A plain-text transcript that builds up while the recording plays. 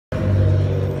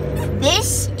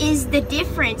This is the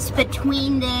difference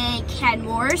between the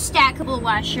Kenmore stackable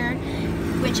washer,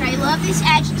 which I love this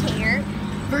agitator,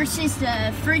 versus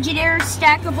the Frigidaire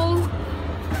stackable.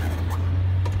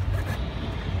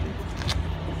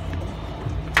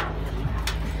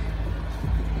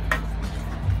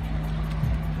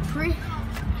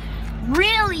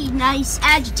 Really nice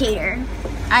agitator.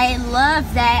 I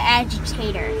love that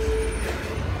agitator.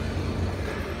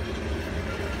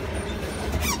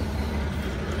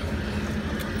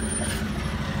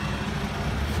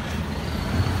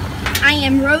 I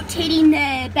am rotating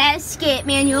the basket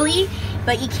manually,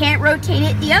 but you can't rotate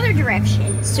it the other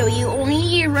direction. So you only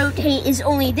need to rotate is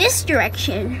only this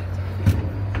direction.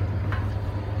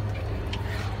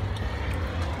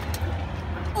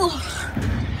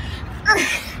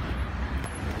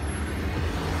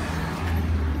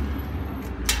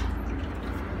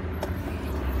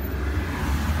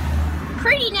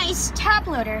 Pretty nice top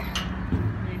loader.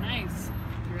 Very nice.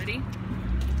 You ready?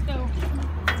 Let's go.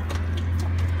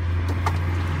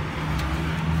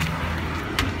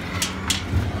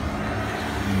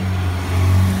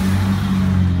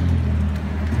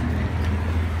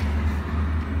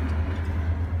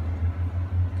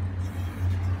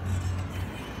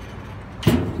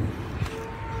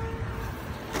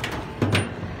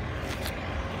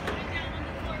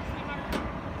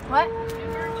 What?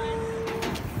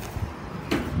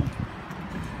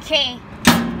 Okay,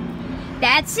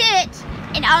 that's it.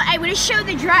 And I want to show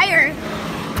the dryer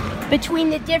between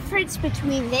the difference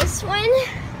between this one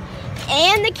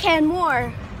and the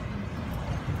Kenmore.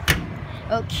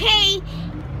 Okay,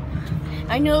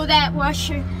 I know that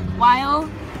washer while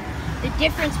the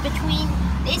difference between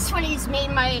this one is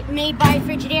made by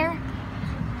Frigidaire.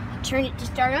 Turn it to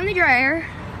start on the dryer.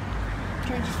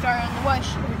 Turn it to start on the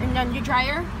washer and on the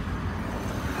dryer.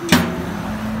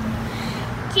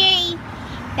 Okay.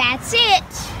 That's it.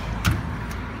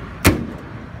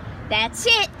 That's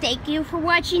it. Thank you for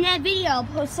watching that video. I'll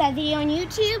post that video on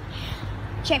YouTube.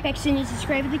 Check back soon and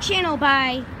subscribe to the channel.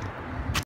 Bye.